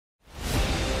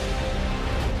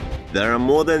There are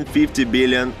more than 50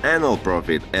 billion annual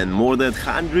profit and more than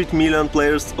 100 million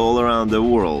players all around the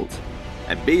world.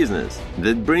 A business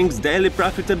that brings daily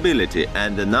profitability,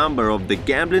 and the number of the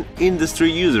gambling industry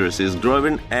users is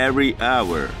growing every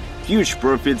hour. Huge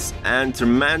profits and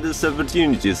tremendous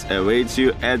opportunities await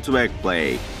you at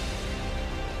WECPlay.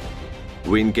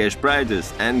 Win cash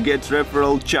prizes and get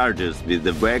referral charges with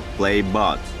the WECPlay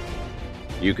bot.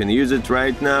 You can use it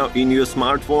right now in your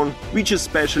smartphone, which is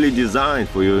specially designed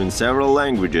for you in several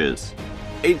languages.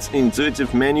 Its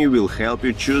intuitive menu will help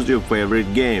you choose your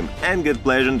favorite game and get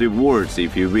pleasant rewards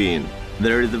if you win.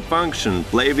 There is a function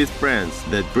Play with Friends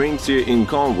that brings you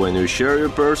income when you share your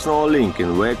personal link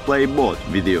in WECPlay bot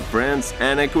with your friends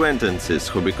and acquaintances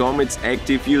who become its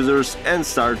active users and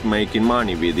start making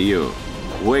money with you.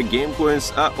 WEC game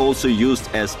coins are also used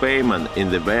as payment in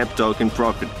the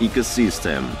WebTokenProfit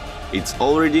ecosystem. It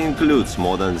already includes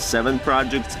more than 7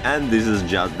 projects, and this is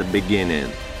just the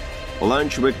beginning.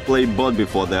 Launch WECPlay bot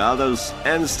before the others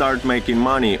and start making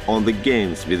money on the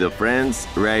games with your friends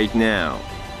right now.